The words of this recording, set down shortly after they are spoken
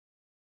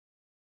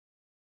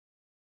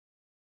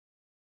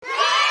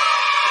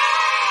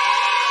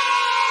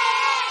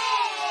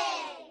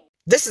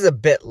This is a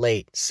bit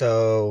late,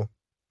 so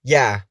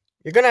yeah,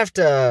 you're gonna have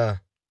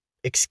to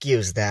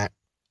excuse that.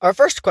 Our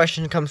first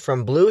question comes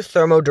from Blue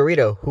Thermo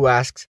Dorito, who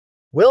asks,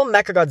 will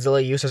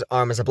Mechagodzilla use his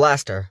arm as a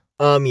blaster?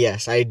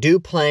 Yes, I do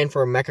plan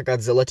for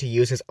Mechagodzilla to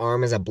use his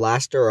arm as a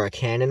blaster or a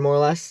cannon, more or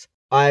less.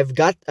 I've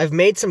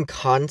made some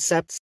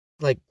concepts,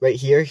 like right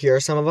here. Here are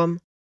some of them.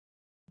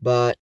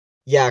 But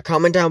yeah,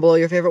 comment down below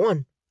your favorite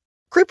one.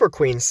 Creeper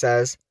Queen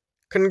says,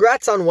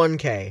 congrats on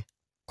 1K.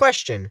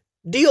 Question,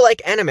 do you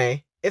like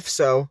anime? If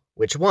so,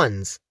 which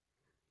ones?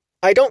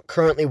 I don't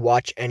currently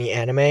watch any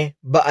anime,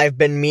 but I've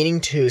been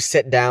meaning to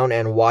sit down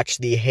and watch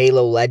the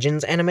Halo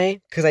Legends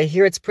anime, because I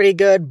hear it's pretty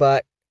good,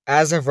 but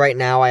as of right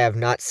now, I have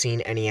not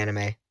seen any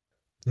anime.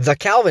 The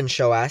Calvin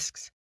Show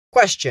asks,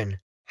 question,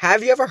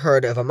 have you ever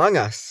heard of Among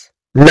Us?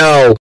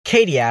 No.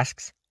 Katie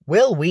asks,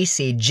 will we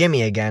see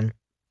Jimmy again?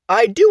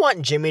 I do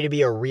want Jimmy to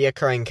be a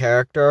reoccurring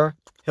character.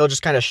 He'll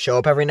just kind of show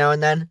up every now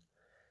and then.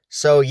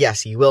 So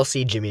yes, you will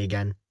see Jimmy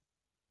again.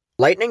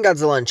 Lightning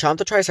Godzilla and Chomp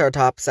the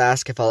Triceratops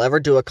ask if I'll ever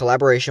do a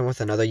collaboration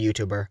with another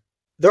YouTuber.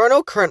 There are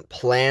no current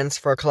plans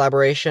for a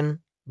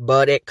collaboration,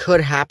 but it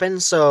could happen,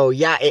 so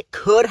yeah, it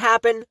could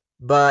happen,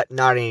 but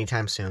not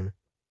anytime soon.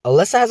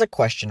 Alyssa has a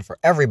question for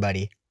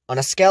everybody. On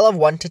a scale of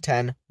 1 to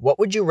 10, what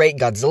would you rate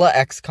Godzilla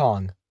x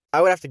Kong?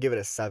 I would have to give it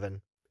a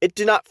 7. It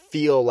did not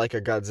feel like a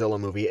Godzilla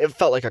movie, it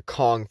felt like a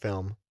Kong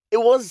film. It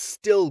was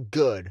still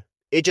good,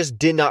 it just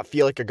did not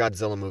feel like a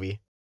Godzilla movie.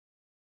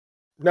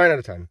 9 out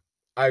of 10.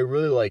 I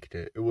really liked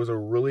it. It was a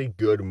really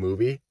good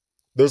movie.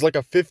 There's like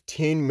a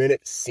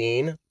 15-minute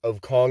scene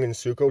of Kong and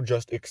Zuko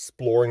just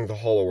exploring the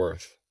Hollow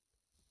Earth.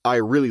 I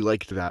really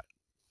liked that.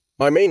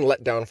 My main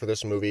letdown for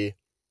this movie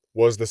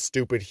was the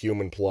stupid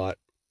human plot.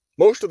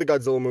 Most of the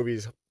Godzilla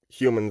movies,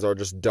 humans are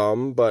just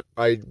dumb, but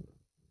I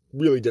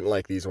really didn't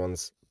like these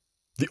ones.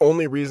 The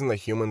only reason the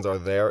humans are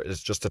there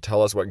is just to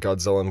tell us what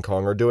Godzilla and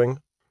Kong are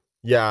doing.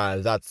 Yeah,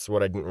 that's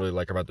what I didn't really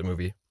like about the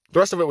movie. The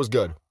rest of it was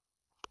good.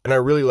 And I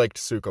really liked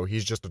Zuko.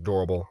 He's just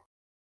adorable.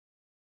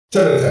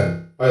 10 out of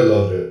 10. I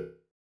loved it.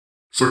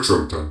 6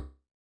 out of 10.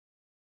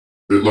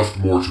 It left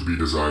more to be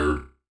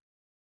desired.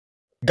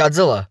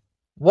 Godzilla,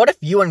 what if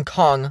you and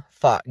Kong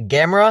fought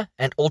Gamera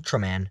and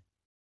Ultraman?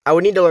 I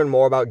would need to learn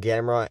more about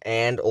Gamera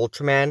and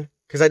Ultraman,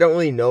 because I don't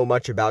really know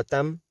much about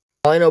them.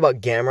 All I know about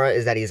Gamera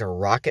is that he's a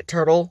rocket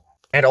turtle.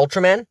 And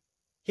Ultraman?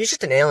 He's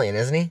just an alien,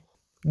 isn't he?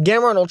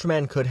 Gamera and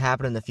Ultraman could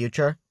happen in the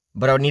future,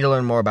 but I would need to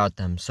learn more about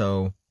them,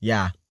 so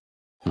yeah.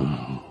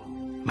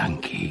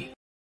 Monkey.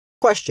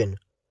 Question,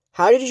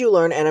 how did you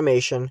learn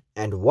animation,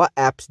 and what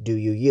apps do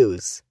you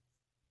use?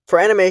 For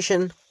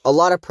animation, a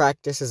lot of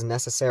practice is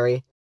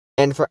necessary,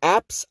 and for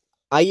apps,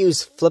 I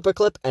use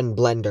Flipperclip and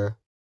Blender.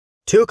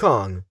 To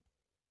Kong,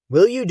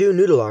 will you do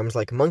noodle arms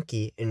like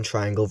Monkey in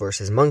Triangle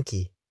vs.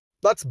 Monkey?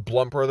 That's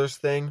Blunt Brothers'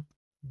 thing,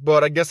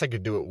 but I guess I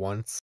could do it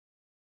once.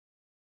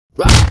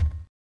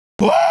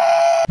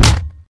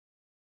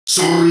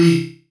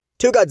 Sorry!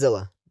 To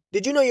Godzilla,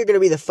 did you know you're going to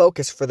be the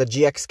focus for the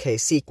GXK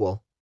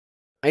sequel?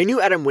 I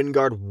knew Adam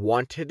Wingard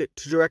wanted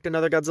to direct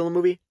another Godzilla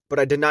movie, but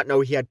I did not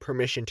know he had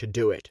permission to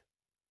do it.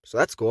 So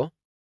that's cool.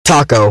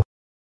 Taco.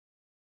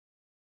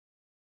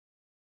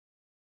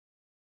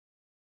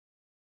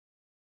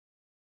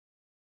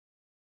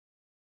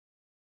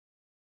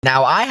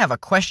 Now I have a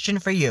question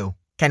for you.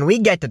 Can we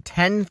get to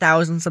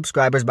 10,000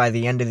 subscribers by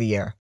the end of the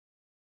year?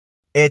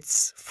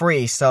 It's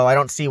free, so I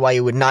don't see why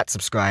you would not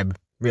subscribe,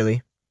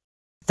 really.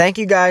 Thank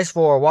you guys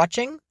for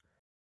watching.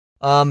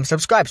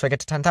 Subscribe so I get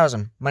to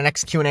 10,000. My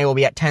next Q&A will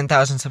be at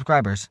 10,000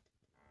 subscribers.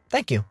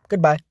 Thank you.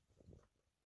 Goodbye.